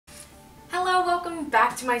welcome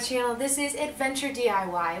back to my channel. This is Adventure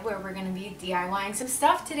DIY, where we're going to be DIYing some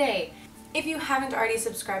stuff today. If you haven't already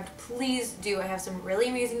subscribed, please do. I have some really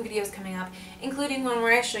amazing videos coming up, including one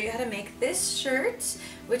where I show you how to make this shirt,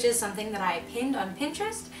 which is something that I pinned on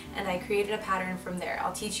Pinterest, and I created a pattern from there.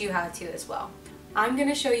 I'll teach you how to as well. I'm going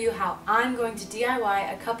to show you how I'm going to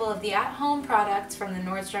DIY a couple of the at-home products from the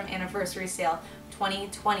Nordstrom Anniversary Sale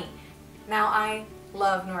 2020. Now, I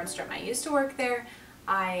love Nordstrom. I used to work there.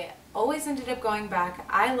 I always ended up going back.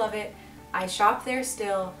 I love it. I shop there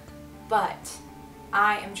still, but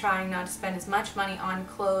I am trying not to spend as much money on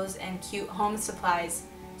clothes and cute home supplies.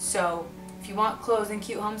 So if you want clothes and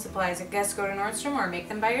cute home supplies, I guess go to Nordstrom or make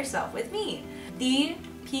them by yourself with me. The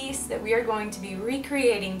piece that we are going to be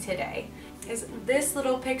recreating today is this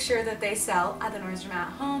little picture that they sell at the Nordstrom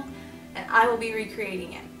at home, and I will be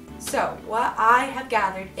recreating it. So what I have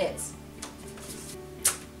gathered is,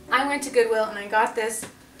 I went to Goodwill and I got this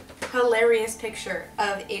hilarious picture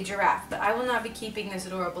of a giraffe, but I will not be keeping this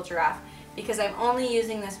adorable giraffe because I'm only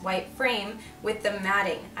using this white frame with the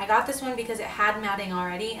matting. I got this one because it had matting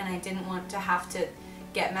already and I didn't want to have to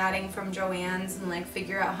get matting from Joann's and like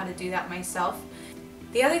figure out how to do that myself.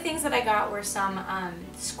 The other things that I got were some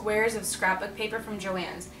squares of scrapbook paper from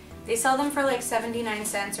Joann's. They sell them for like 79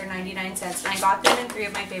 cents or 99 cents, and I got them in 3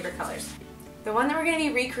 of my favorite colors. The one that we're going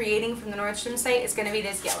to be recreating from the Nordstrom site is going to be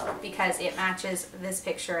this yellow because it matches this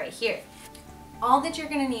picture right here. All that you're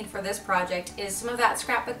going to need for this project is some of that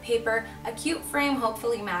scrapbook paper, a cute frame,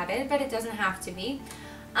 hopefully matted, but it doesn't have to be,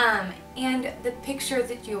 and the picture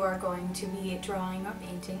that you are going to be drawing or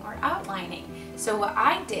painting or outlining. So what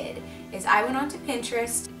I did is I went onto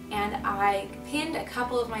Pinterest and I pinned a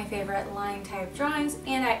couple of my favorite line type drawings,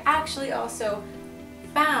 and I actually also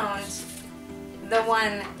found the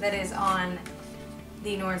one that is on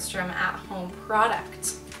the Nordstrom at home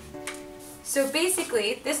product. So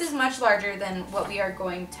basically, this is much larger than what we are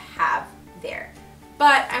going to have there.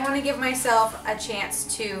 But I want to give myself a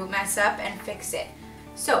chance to mess up and fix it.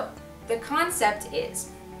 So the concept is,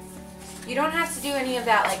 you don't have to do any of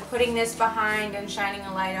that like putting this behind and shining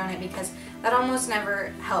a light on it, because that almost never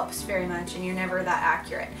helps very much and you're never that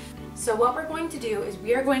accurate. So what we're going to do is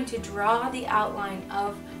we are going to draw the outline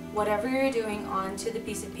of whatever you're doing onto the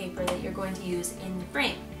piece of paper that you're going to use in the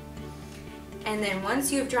frame. And then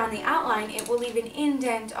once you've drawn the outline, it will leave an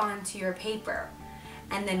indent onto your paper.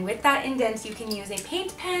 And then with that indent, you can use a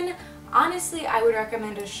paint pen. Honestly, I would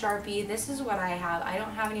recommend a Sharpie. This is what I have. I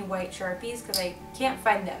don't have any white Sharpies because I can't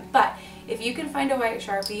find them. But if you can find a white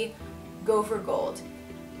Sharpie, go for gold.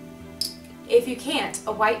 If you can't,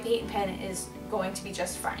 a white paint pen is going to be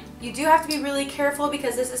just fine. You do have to be really careful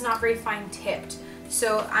because this is not very fine tipped.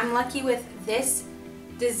 So I'm lucky with this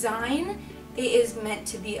design. It is meant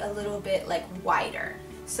to be a little bit like wider.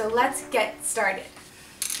 So let's get started.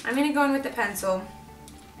 I'm going to go in with the pencil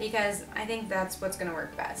because I think that's what's going to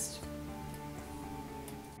work best.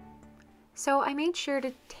 So I made sure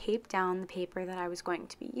to tape down the paper that I was going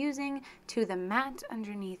to be using to the mat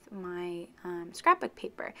underneath my scrapbook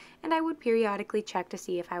paper, and I would periodically check to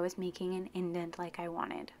see if I was making an indent like I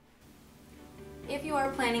wanted. If you are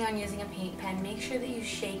planning on using a paint pen, make sure that you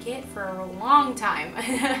shake it for a long time,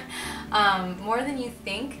 more than you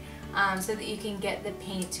think, so that you can get the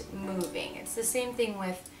paint moving. It's the same thing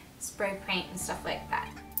with spray paint and stuff like that.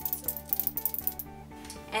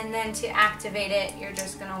 And then to activate it, you're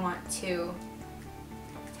just going to want to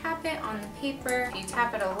tap it on the paper. If you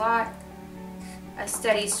tap it a lot, a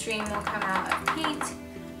steady stream will come out of paint.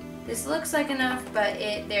 This looks like enough, but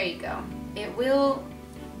there you go. It will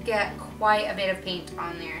get quite a bit of paint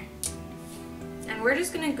on there. And we're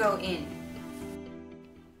just going to go in.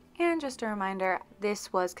 And just a reminder,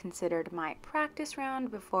 this was considered my practice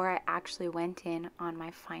round before I actually went in on my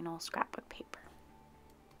final scrapbook paper.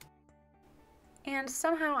 And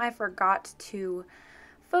somehow I forgot to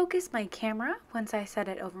focus my camera once I set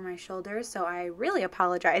it over my shoulders, so I really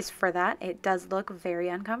apologize for that. It does look very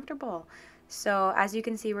uncomfortable. So as you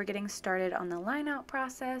can see, we're getting started on the line out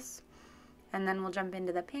process, and then we'll jump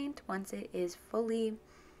into the paint once it is fully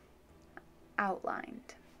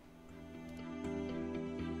outlined.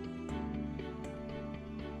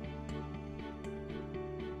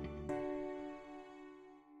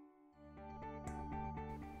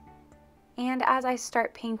 And as I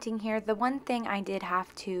start painting here, the one thing I did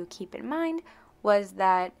have to keep in mind was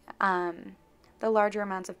that the larger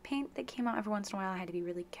amounts of paint that came out every once in a while I had to be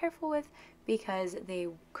really careful with because they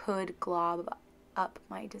could glob up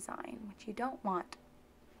my design, which you don't want.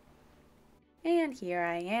 And here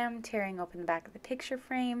I am tearing open the back of the picture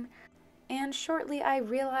frame, and shortly I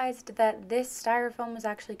realized that this styrofoam was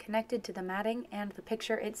actually connected to the matting and the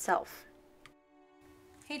picture itself.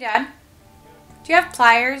 Hey Dad, Do you have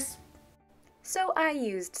pliers? So I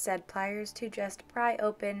used said pliers to just pry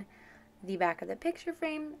open the back of the picture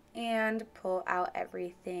frame and pull out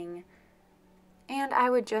everything. And I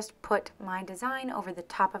would just put my design over the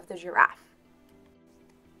top of the giraffe.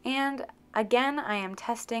 And again, I am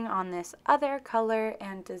testing on this other color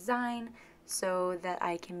and design so that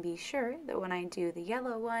I can be sure that when I do the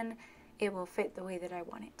yellow one, it will fit the way that I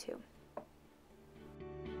want it to.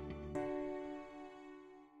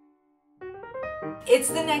 It's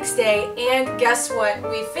the next day, and guess what?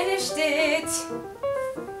 We finished it!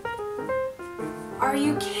 Are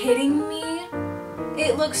you kidding me?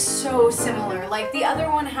 It looks so similar. Like the other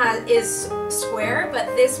one is square, but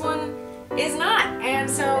this one is not. And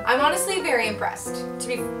so I'm honestly very impressed, to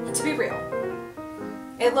be real.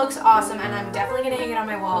 It looks awesome, and I'm definitely gonna hang it on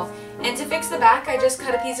my wall. And to fix the back, I just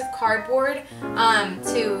cut a piece of cardboard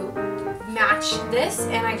to match this,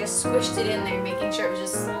 and I just squished it in there, making sure it was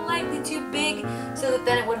just slightly too big so that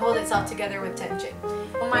then it would hold itself together with tension.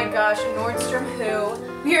 Oh my gosh, Nordstrom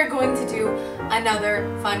who? We are going to do another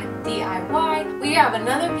fun DIY. We have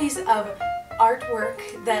another piece of artwork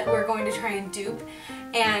that we're going to try and dupe,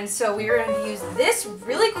 and so we are going to use this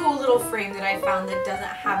really cool little frame that I found that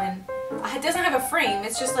doesn't have a frame,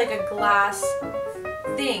 it's just like a glass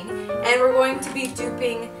thing, and we're going to be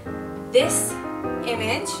duping this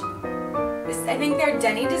image. I think they're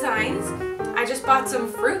Denny Designs. I just bought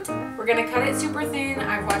some fruit. We're gonna cut it super thin.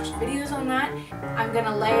 I've watched videos on that. I'm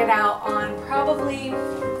gonna lay it out on probably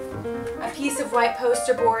a piece of white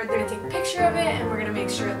poster board. We're gonna take a picture of it and we're gonna make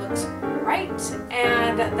sure it looks right.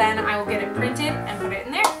 And then I will get it printed and put it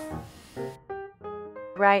in there.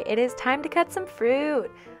 Right, it is time to cut some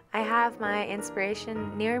fruit. I have my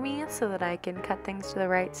inspiration near me so that I can cut things to the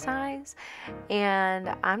right size,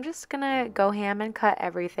 and I'm just gonna go ham and cut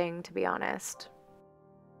everything, to be honest.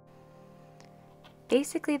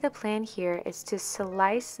 Basically, the plan here is to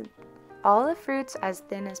slice all the fruits as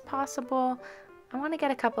thin as possible. I want to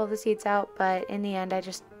get a couple of the seeds out, but in the end I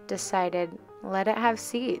just decided let it have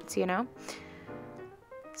seeds, you know?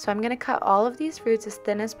 So I'm gonna cut all of these fruits as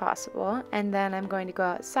thin as possible, and then I'm going to go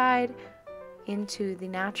outside into the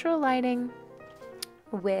natural lighting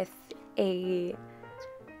with a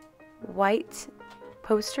white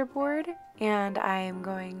poster board, and I am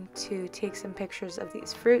going to take some pictures of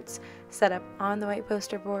these fruits set up on the white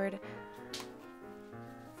poster board.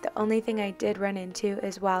 The only thing I did run into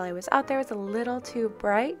is while I was out there, it was a little too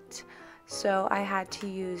bright, so I had to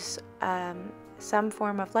use some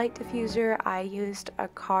form of light diffuser. I used a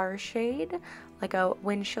car shade, like a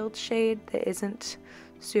windshield shade that isn't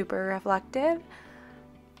super reflective,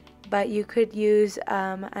 but you could use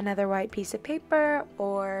another white piece of paper,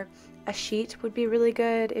 or a sheet would be really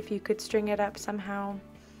good if you could string it up somehow.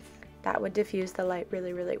 That would diffuse the light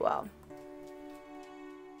really, really well.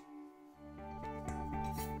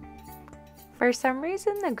 For some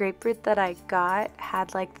reason, the grapefruit that I got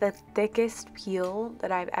had like the thickest peel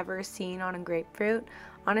that I've ever seen on a grapefruit.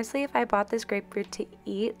 Honestly, if I bought this grapefruit to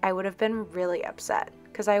eat, I would have been really upset,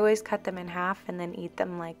 because I always cut them in half and then eat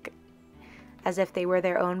them like as if they were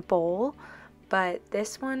their own bowl. But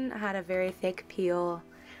this one had a very thick peel.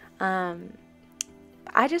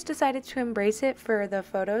 I just decided to embrace it for the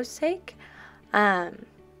photo's sake, but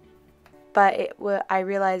I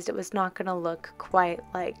realized it was not going to look quite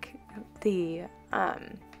like the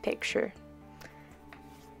picture.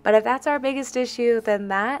 But if that's our biggest issue, then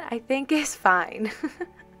that I think is fine.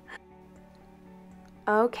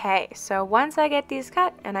 Okay, so once I get these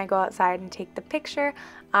cut and I go outside and take the picture,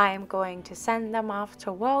 I'm going to send them off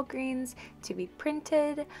to Walgreens to be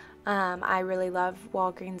printed. I really love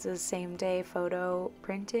Walgreens' same-day photo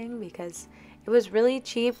printing because it was really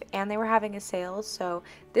cheap and they were having a sale, so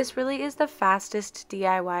this really is the fastest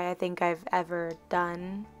DIY I think I've ever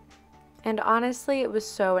done. And honestly, it was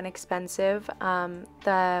so inexpensive.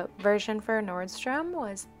 The version for Nordstrom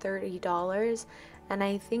was $30, and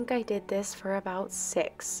I think I did this for about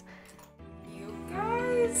 $6. You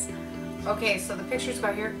guys! Okay, so the pictures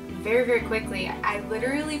got here very, very quickly. I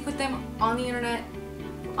literally put them on the internet,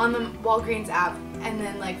 on the Walgreens app, and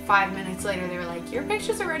then like 5 minutes later they were like, your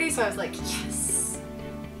pictures are ready, so I was like, yes!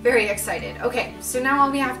 Very excited. Okay, so now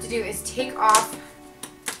all we have to do is take off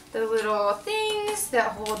the little things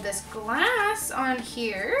that hold this glass on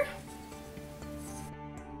here.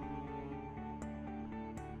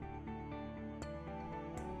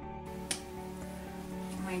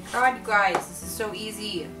 Oh my god, you guys, this is so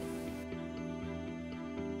easy.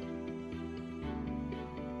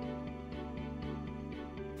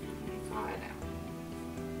 Oh my god.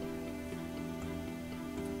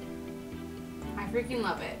 I freaking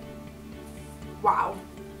love it. Wow.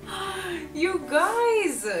 You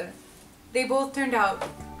guys! They both turned out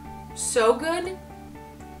so good.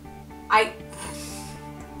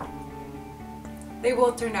 They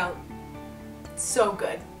both turned out so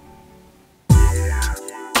good.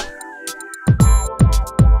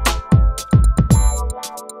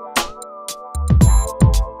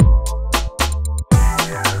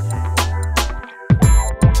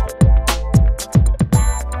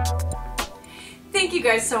 Thank you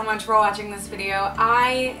guys so much for watching this video.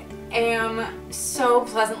 I am so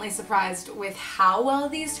pleasantly surprised with how well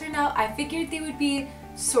these turned out. I figured they would be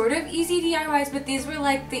sort of easy DIYs, but these were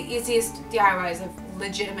like the easiest DIYs I've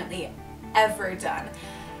legitimately ever done.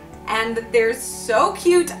 And they're so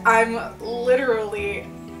cute. I'm literally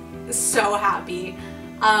so happy.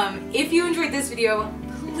 If you enjoyed this video,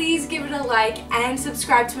 please give it a like and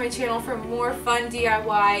subscribe to my channel for more fun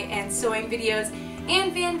DIY and sewing videos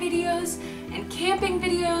and van videos and camping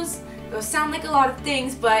videos. Those sound like a lot of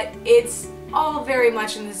things, but it's all very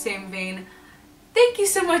much in the same vein. Thank you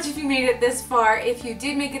so much if you made it this far. If you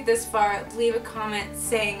did make it this far, leave a comment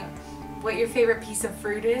saying what your favorite piece of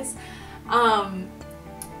fruit is.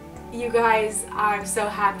 You guys, I'm so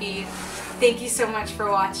happy. Thank you so much for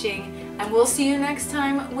watching, and we'll see you next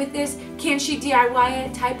time with this Can She DIY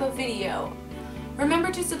It type of video.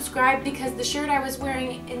 Remember to subscribe, because the shirt I was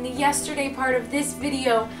wearing in the yesterday part of this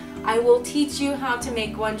video, I will teach you how to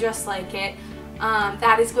make one just like it.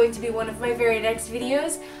 That is going to be one of my very next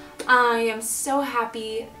videos. I am so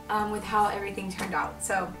happy with how everything turned out.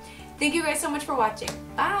 So thank you guys so much for watching.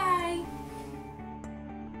 Bye!